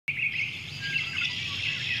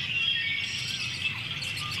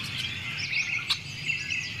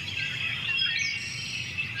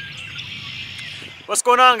What's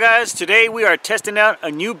going on, guys? Today we are testing out a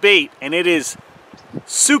new bait, and it is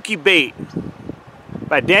Suki Bait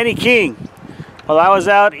by Danny King. While I was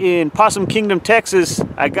out in Possum Kingdom, Texas,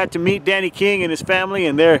 I got to meet Danny King and his family,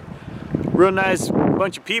 and they're real nice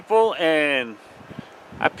bunch of people, and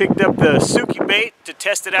I picked up the Suki Bait to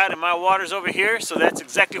test it out in my waters over here. So that's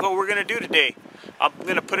exactly what we're gonna do today. I'm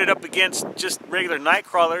gonna put it up against just regular night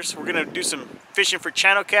crawlers. We're gonna do some fishing for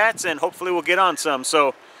channel cats, and hopefully we'll get on some.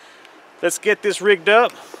 So let's get this rigged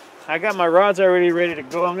up. I got my rods already ready to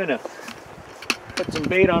go. I'm gonna put some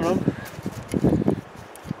bait on them.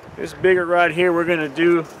 This bigger rod here, we're gonna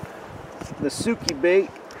do the Suki Bait.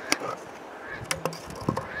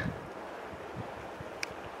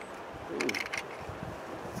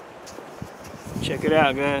 Check it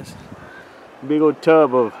out, guys. Big old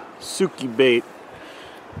tub of Suki Bait.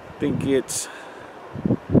 I think it's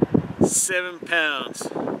 7 pounds.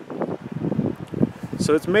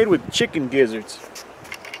 So it's made with chicken gizzards.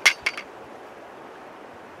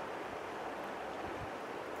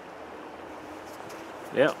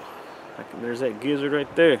 Yep, there's that gizzard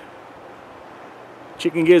right there.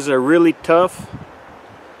 Chicken gizzards are really tough,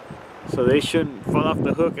 so they shouldn't fall off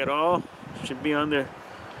the hook at all. Should be on there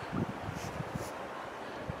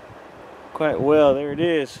quite well. There it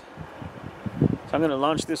is. So I'm going to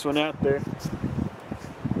launch this one out there.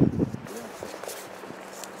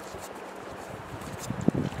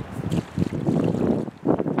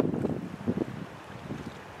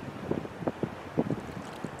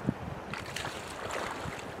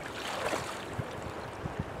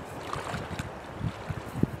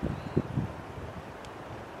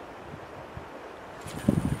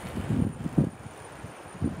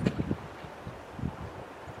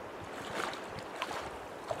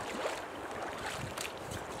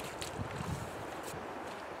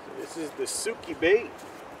 This is the Suki Bait.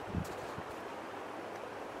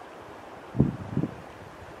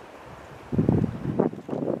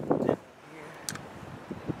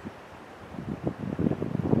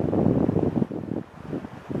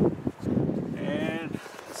 And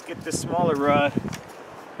let's get this smaller rod.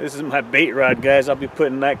 This is my bait rod, guys. I'll be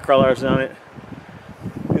putting night crawlers on it.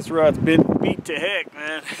 This rod's been beat to heck,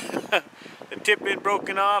 man. The tip been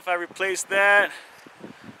broken off. I replaced that.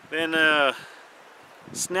 Then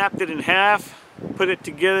snapped it in half, put it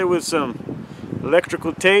together with some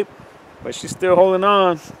electrical tape, but she's still holding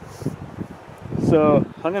on. So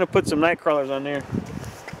I'm gonna put some night crawlers on there.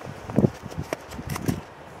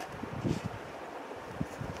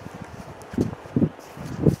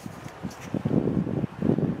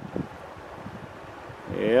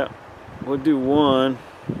 Yeah, we'll do one.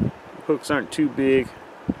 Hooks aren't too big.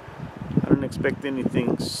 I don't expect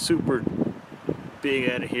anything super big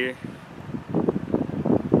out of here.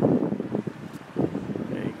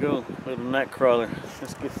 Go, little night crawler.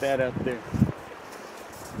 Let's get that out there.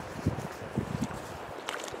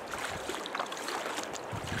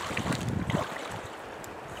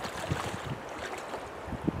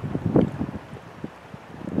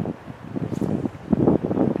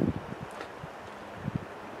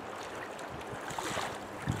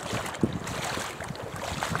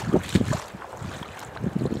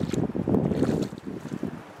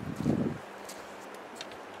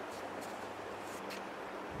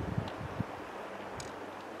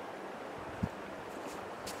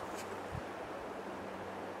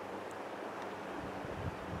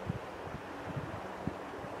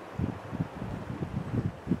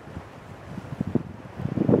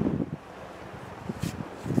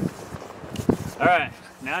 Alright,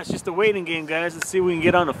 now it's just a waiting game, guys. Let's see if we can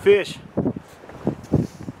get on a fish.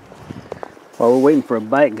 While we're waiting for a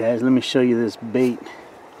bite, guys, let me show you this bait.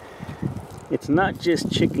 It's not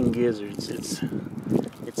just chicken gizzards.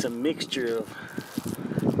 It's a mixture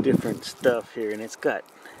of different stuff here, and it's got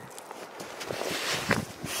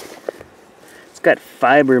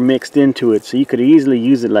fiber mixed into it, so you could easily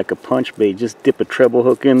use it like a punch bait. Just dip a treble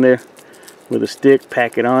hook in there with a stick,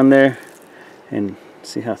 pack it on there, and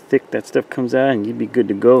see how thick that stuff comes out, and you'd be good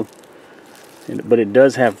to go. But it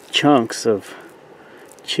does have chunks of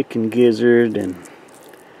chicken gizzard and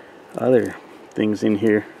other things in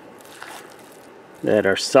here that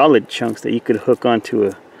are solid chunks that you could hook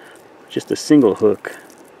onto just a single hook.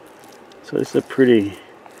 So it's a pretty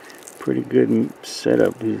good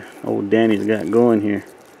setup old Danny's got going here.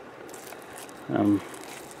 I'm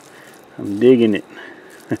digging it.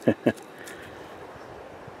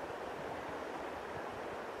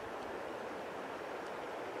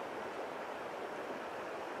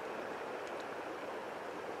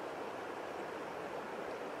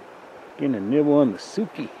 Getting a nibble on the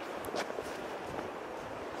Suki.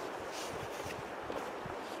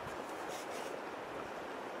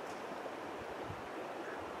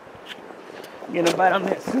 Getting a bite on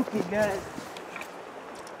that Suki, guys.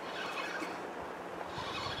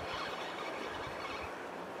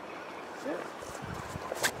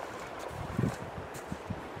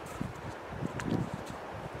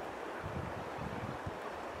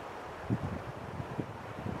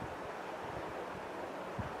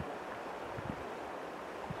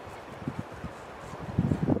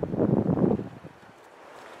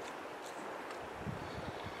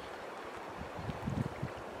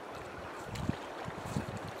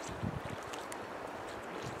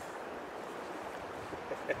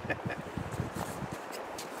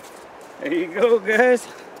 There you go, guys.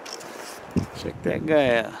 Check that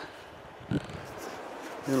guy out.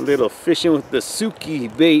 A little fishing with the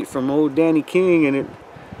Suki bait from old Danny King, and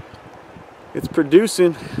it's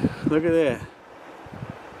producing. Look at that.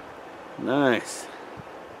 Nice.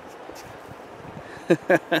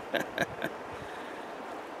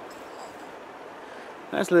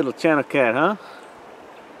 Nice little channel cat, huh?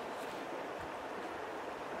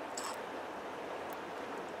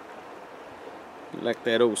 Like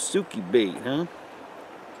that old Suki bait, huh?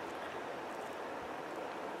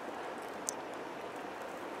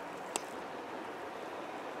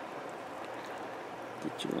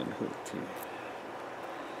 Get you unhooked here.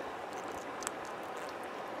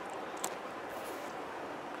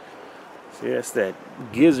 See, that's that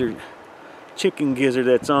gizzard, chicken gizzard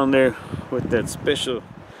that's on there with that special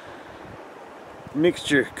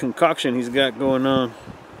mixture concoction he's got going on.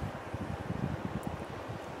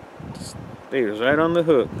 He was right on the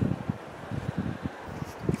hook.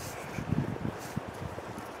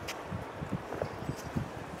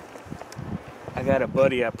 I got a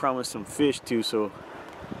buddy I promised some fish to, so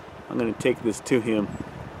I'm gonna take this to him.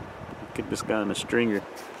 Get this guy on a stringer.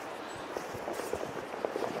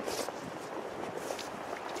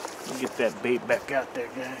 Get that bait back out there,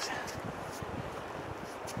 guys.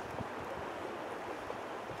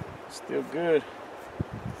 Still good.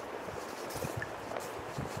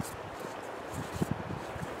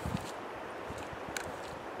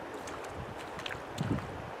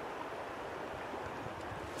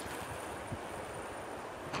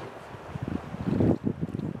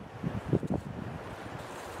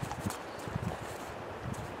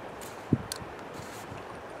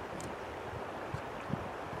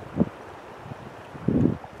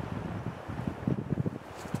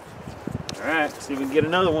 Alright, see if we can get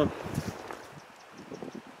another one.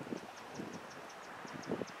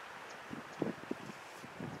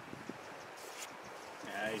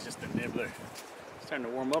 Yeah, he's just a nibbler. It's starting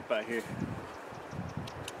to warm up out here.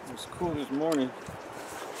 It was cool this morning.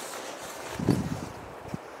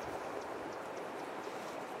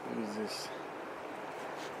 What is this?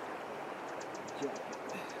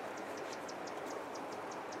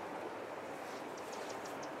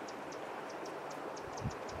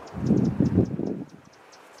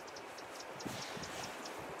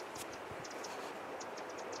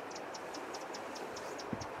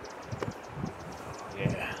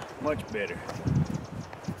 Yeah, much better.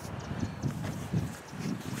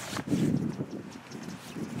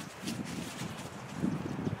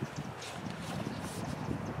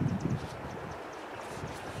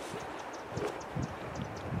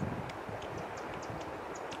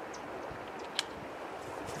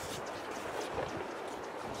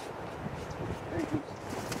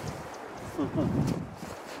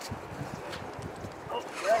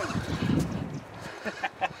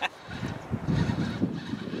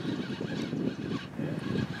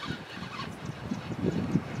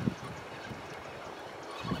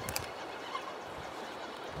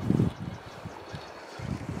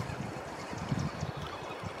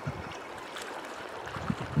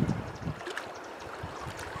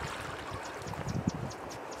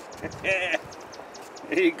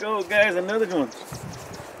 There you go, guys, another one.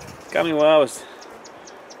 Got me while I was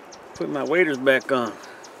putting my waders back on.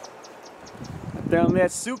 I found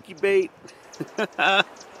that Suki bait.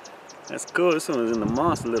 That's cool. This one was in the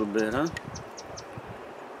moss a little bit, huh?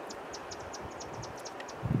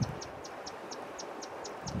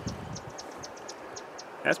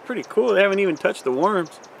 That's pretty cool. They haven't even touched the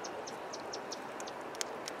worms.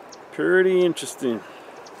 Pretty interesting.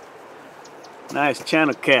 Nice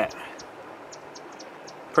channel cat.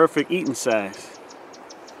 Perfect eating size.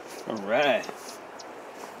 All right.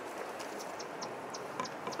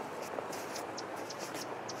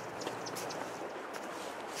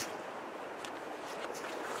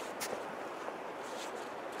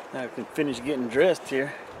 Now I can finish getting dressed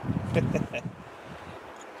here.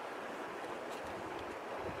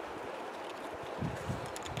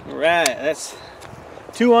 All right, that's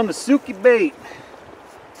 2 on the Suki bait.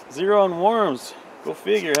 0 on worms. Go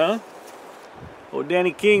figure, huh? Oh,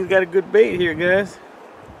 Danny King's got a good bait here, guys.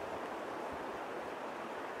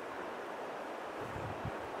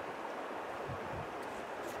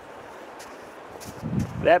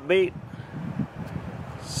 That bait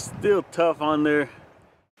still tough on there.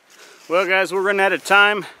 Well, guys, we're running out of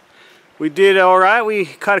time. We did all right. We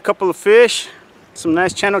caught a couple of fish, some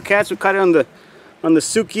nice channel cats. We caught it on the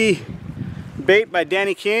Suki Bait by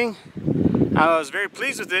Danny King. I was very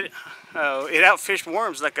pleased with it. It outfished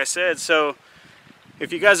worms, like I said. So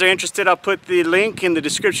if you guys are interested, I'll put the link in the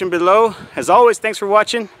description below. As always, thanks for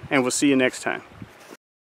watching, and we'll see you next time.